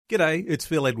G'day, it's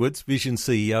Phil Edwards, Vision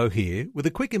CEO here, with a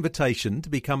quick invitation to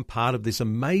become part of this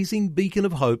amazing beacon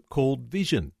of hope called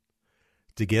Vision.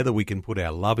 Together we can put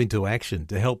our love into action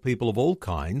to help people of all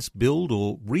kinds build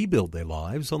or rebuild their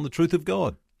lives on the truth of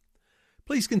God.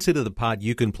 Please consider the part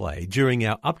you can play during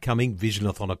our upcoming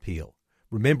Visionathon appeal,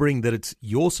 remembering that it's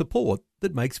your support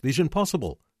that makes Vision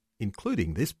possible,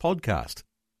 including this podcast.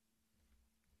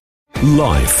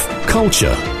 Life,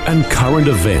 culture, and current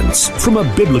events from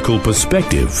a biblical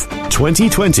perspective.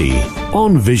 2020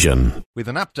 on Vision. With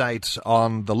an update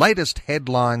on the latest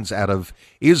headlines out of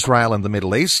Israel and the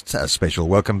Middle East. A special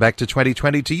welcome back to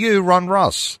 2020 to you, Ron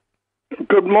Ross.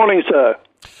 Good morning, sir.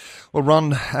 Well,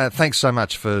 Ron, thanks so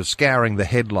much for scouring the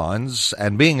headlines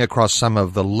and being across some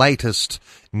of the latest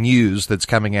news that's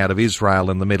coming out of Israel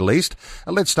and the Middle East.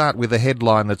 Let's start with a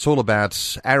headline that's all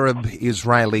about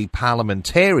Arab-Israeli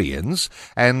parliamentarians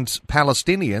and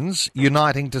Palestinians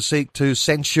uniting to seek to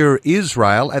censure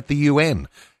Israel at the UN.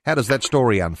 How does that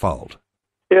story unfold?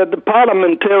 Yeah, the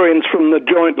parliamentarians from the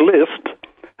Joint List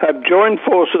have joined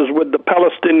forces with the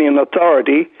Palestinian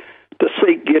Authority to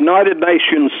seek United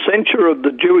Nations censure of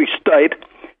the Jewish state,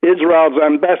 Israel's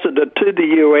ambassador to the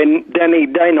UN, Danny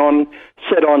Danon,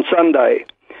 said on Sunday.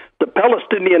 The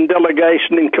Palestinian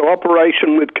delegation, in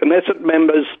cooperation with Knesset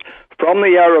members from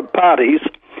the Arab parties,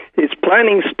 is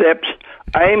planning steps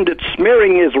aimed at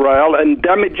smearing Israel and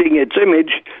damaging its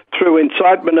image through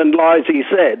incitement and lies, he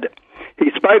said.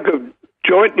 He spoke of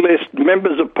Joint List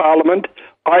members of Parliament,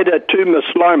 Ida Tuma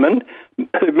Sloman,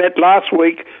 who met last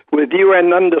week with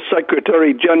UN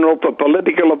Under-Secretary General for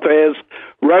Political Affairs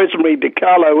Rosemary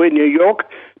DiCarlo in New York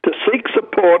to seek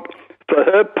support for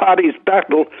her party's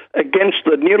battle against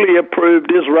the newly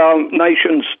approved Israel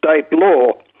nation-state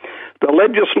law. The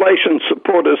legislation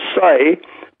supporters say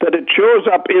that it shores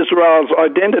up Israel's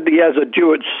identity as a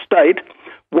Jewish state,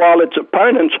 while its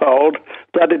opponents hold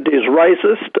that it is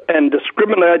racist and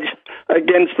discriminates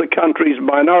against the country's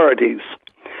minorities.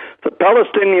 The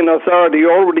Palestinian Authority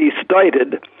already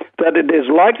stated that it is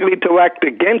likely to act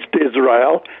against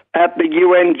Israel at the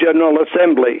UN General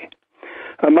Assembly.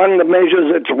 Among the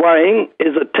measures it's weighing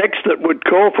is a text that would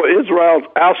call for Israel's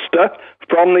ouster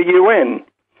from the UN.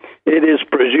 It is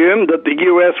presumed that the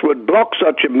US would block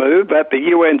such a move at the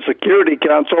UN Security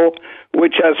Council,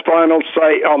 which has final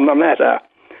say on the matter.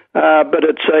 But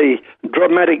it's a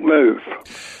dramatic move.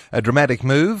 A dramatic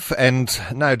move, and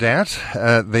no doubt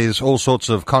there's all sorts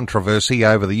of controversy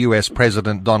over the US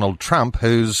President Donald Trump,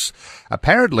 who's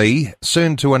apparently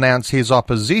soon to announce his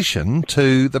opposition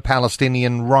to the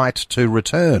Palestinian right to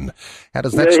return. How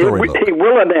does that story look? He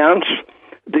will announce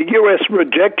the US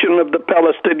rejection of the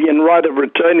Palestinian right of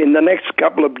return in the next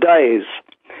couple of days.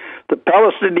 The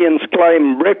Palestinians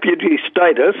claim refugee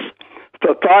status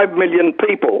for 5 million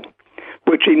people,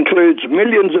 which includes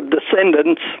millions of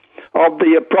descendants of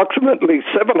the approximately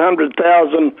 700,000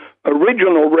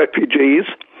 original refugees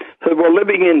who were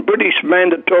living in British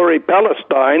Mandatory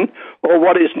Palestine, or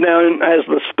what is known as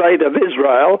the State of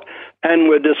Israel, and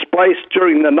were displaced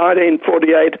during the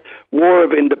 1948 War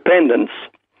of Independence.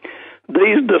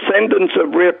 These descendants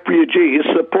of refugees,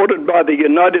 supported by the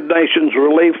United Nations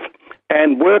Relief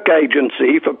and Work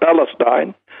Agency for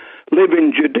Palestine, live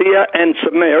in Judea and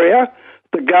Samaria,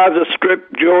 the Gaza Strip,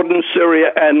 Jordan,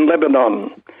 Syria, and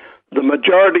Lebanon. The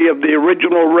majority of the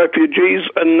original refugees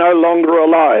are no longer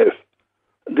alive.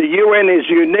 The UN is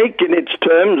unique in its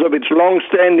terms of its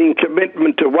long-standing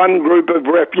commitment to one group of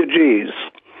refugees.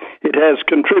 It has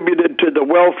contributed to the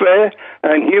welfare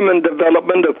and human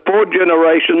development of 4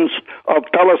 generations of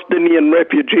Palestinian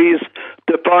refugees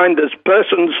defined as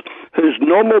persons whose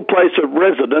normal place of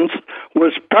residence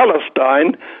was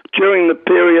Palestine during the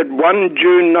period 1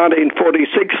 June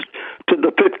 1946 to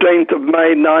the 15th of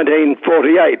May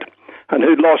 1948, and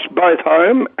who lost both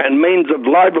home and means of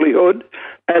livelihood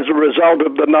as a result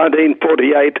of the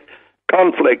 1948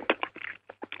 conflict.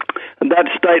 And that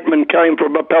statement came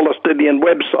from a Palestinian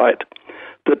website.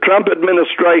 The Trump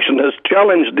administration has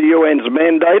challenged the UN's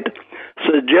mandate,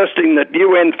 suggesting that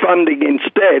UN funding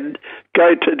instead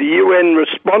go to the UN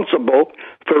responsible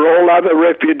for all other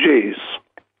refugees.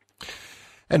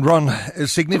 And Ron,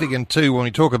 significant too when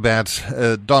we talk about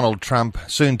Donald Trump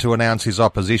soon to announce his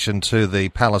opposition to the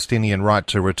Palestinian right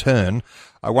to return.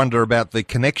 I wonder about the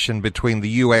connection between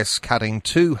the US cutting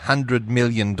 $200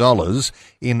 million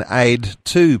in aid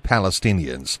to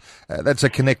Palestinians. That's a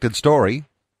connected story.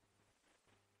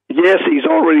 Yes, he's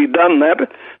already done that.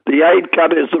 The aid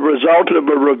cut is the result of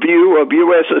a review of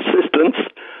US assistance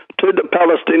to the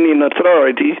Palestinian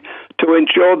Authority to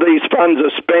ensure these funds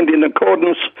are spent in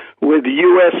accordance with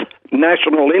US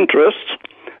national interests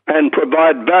and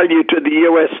provide value to the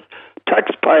US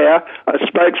taxpayer, a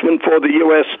spokesman for the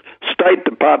US State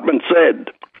Department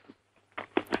said.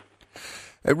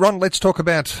 Ron, let's talk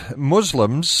about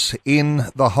Muslims in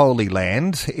the Holy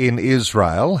Land in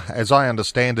Israel. As I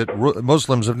understand it,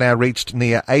 Muslims have now reached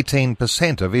near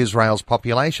 18% of Israel's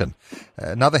population.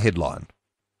 Another headline.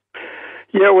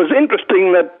 Yeah, it was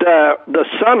interesting that the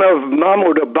son of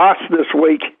Mahmoud Abbas this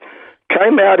week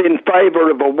came out in favour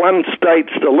of a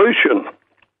one-state solution.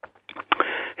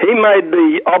 He made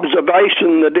the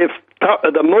observation that if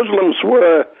the Muslims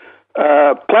were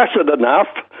placid enough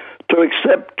to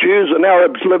accept Jews and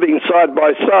Arabs living side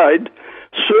by side,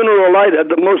 sooner or later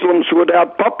the Muslims would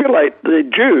outpopulate the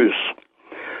Jews.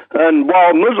 And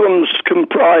while Muslims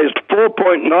comprised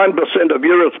 4.9% of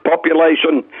Europe's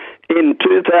population in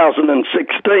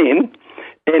 2016,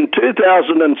 in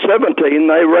 2017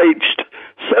 they reached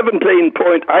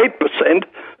 17.8%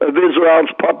 of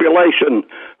Israel's population,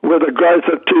 with a growth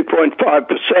of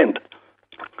 2.5%.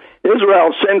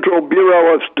 Israel's Central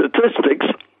Bureau of Statistics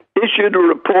issued a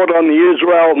report on the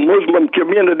Israel Muslim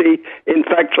community in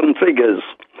facts and figures.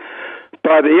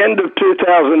 By the end of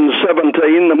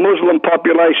 2017, the Muslim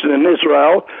population in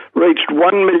Israel reached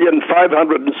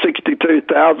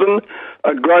 1,562,000,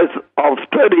 a growth of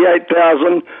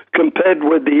 38,000 compared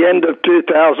with the end of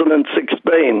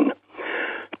 2016.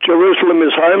 Jerusalem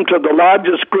is home to the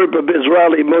largest group of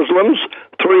Israeli Muslims,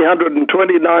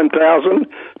 329,000,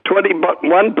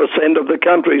 21% of the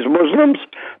country's Muslims,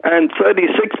 and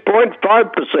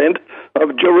 36.5%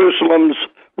 of Jerusalem's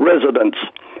residents.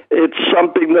 It's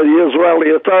something that the Israeli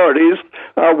authorities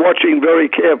are watching very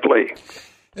carefully.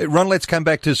 Ron, let's come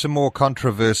back to some more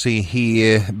controversy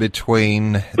here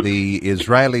between the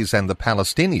Israelis and the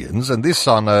Palestinians, and this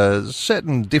on a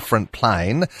certain different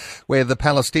plane, where the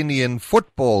Palestinian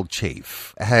football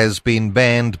chief has been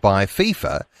banned by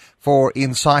FIFA for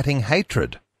inciting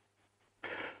hatred.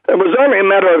 It was only a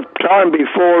matter of time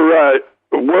before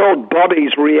world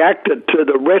bodies reacted to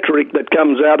the rhetoric that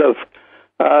comes out of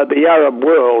the Arab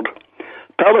world.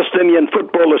 Palestinian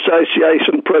Football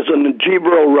Association President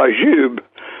Jibril Rajoub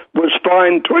was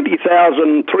fined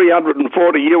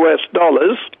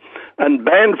 $20,340 and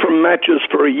banned from matches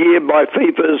for a year by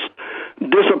FIFA's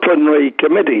disciplinary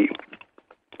committee.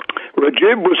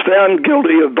 Rajoub was found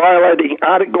guilty of violating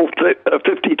Article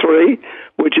 53,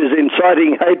 which is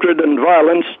inciting hatred and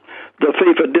violence, the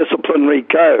FIFA disciplinary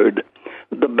code.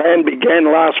 The ban began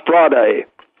last Friday.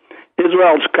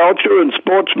 Israel's Culture and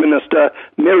Sports Minister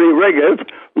Miri Regev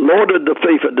lauded the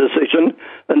FIFA decision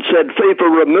and said FIFA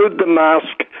removed the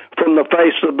mask from the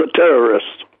face of the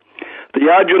terrorists. The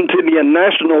Argentinian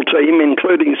national team,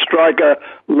 including striker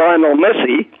Lionel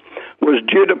Messi, was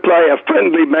due to play a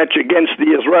friendly match against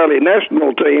the Israeli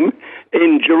national team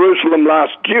in Jerusalem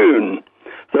last June.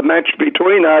 The match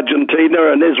between Argentina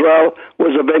and Israel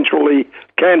was eventually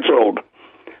cancelled.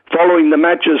 Following the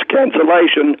match's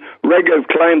cancellation, Regev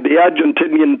claimed the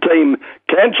Argentinian team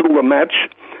cancelled the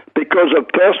match because of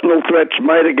personal threats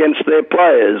made against their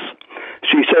players.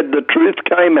 She said the truth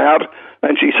came out,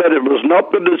 and she said it was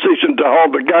not the decision to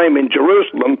hold the game in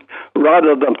Jerusalem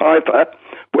rather than Haifa,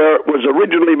 where it was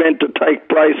originally meant to take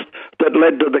place, that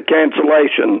led to the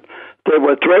cancellation. There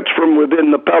were threats from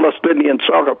within the Palestinian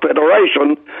Soccer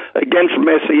Federation against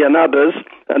Messi and others,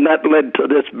 and that led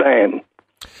to this ban.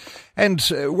 And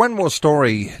one more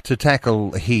story to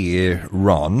tackle here,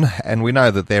 Ron, and we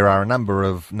know that there are a number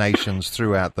of nations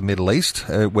throughout the Middle East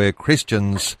where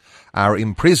Christians are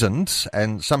imprisoned,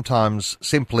 and sometimes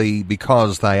simply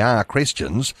because they are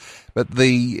Christians, but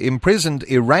the imprisoned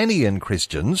Iranian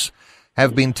Christians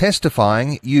have been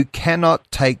testifying, you cannot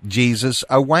take Jesus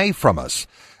away from us.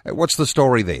 What's the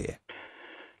story there?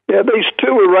 Yeah, these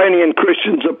two Iranian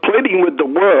Christians are pleading with the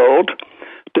world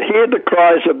to hear the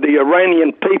cries of the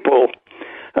Iranian people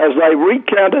as they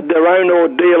recounted their own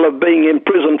ordeal of being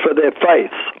imprisoned for their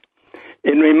faith.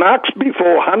 In remarks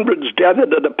before hundreds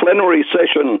gathered at a plenary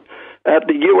session at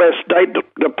the US State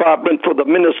Department for the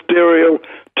Ministerial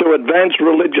to Advance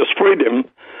Religious Freedom,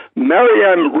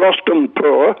 Maryam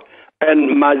Rostampour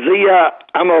and Mazia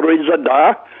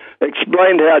Amorizadeh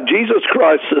explained how Jesus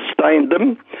Christ sustained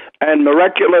them and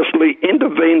miraculously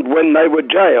intervened when they were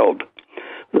jailed.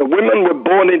 The women were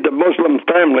born into Muslim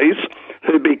families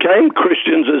who became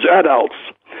Christians as adults.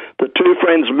 The two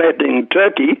friends met in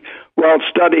Turkey while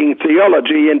studying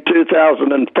theology in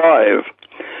 2005.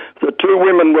 The two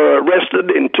women were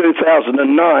arrested in 2009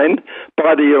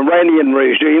 by the Iranian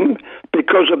regime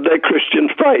because of their Christian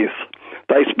faith.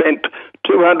 They spent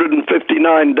 259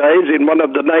 days in one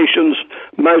of the nation's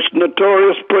most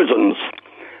notorious prisons.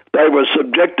 They were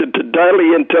subjected to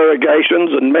daily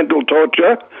interrogations and mental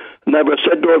torture, and they were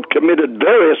said to have committed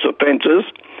various offences,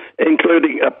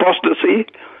 including apostasy,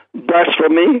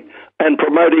 blasphemy, and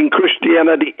promoting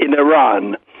Christianity in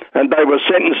Iran, and they were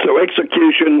sentenced to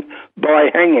execution by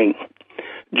hanging.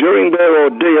 During their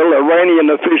ordeal, Iranian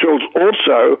officials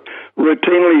also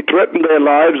routinely threatened their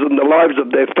lives and the lives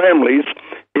of their families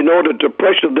in order to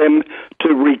pressure them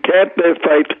to recant their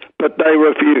faith, but they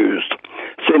refused.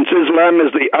 Since Islam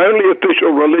is the only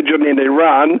official religion in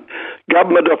Iran,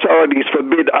 government authorities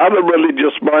forbid other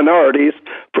religious minorities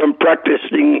from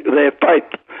practicing their faith,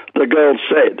 the girl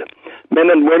said. Men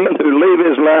and women who leave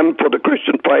Islam for the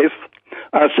Christian faith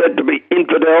are said to be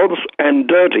infidels and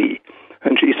dirty,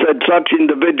 and she said such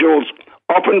individuals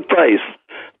often face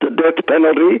the death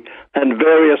penalty and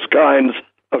various kinds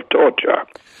of torture.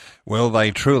 Well,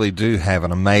 they truly do have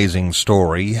an amazing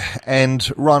story. And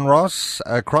Ron Ross,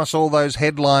 across all those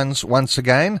headlines once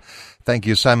again, thank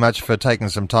you so much for taking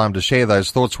some time to share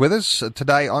those thoughts with us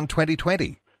today on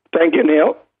 2020. Thank you,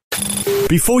 Neil.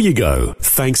 Before you go,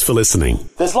 thanks for listening.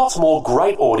 There's lots more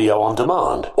great audio on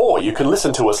demand, or you can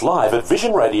listen to us live at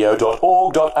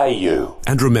visionradio.org.au.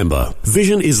 And remember,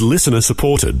 Vision is listener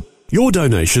supported. Your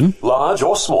donation, large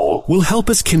or small, will help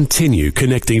us continue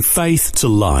connecting faith to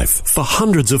life for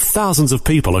hundreds of thousands of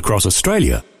people across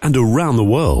Australia and around the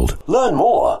world. Learn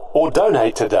more or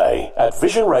donate today at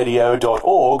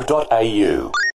visionradio.org.au.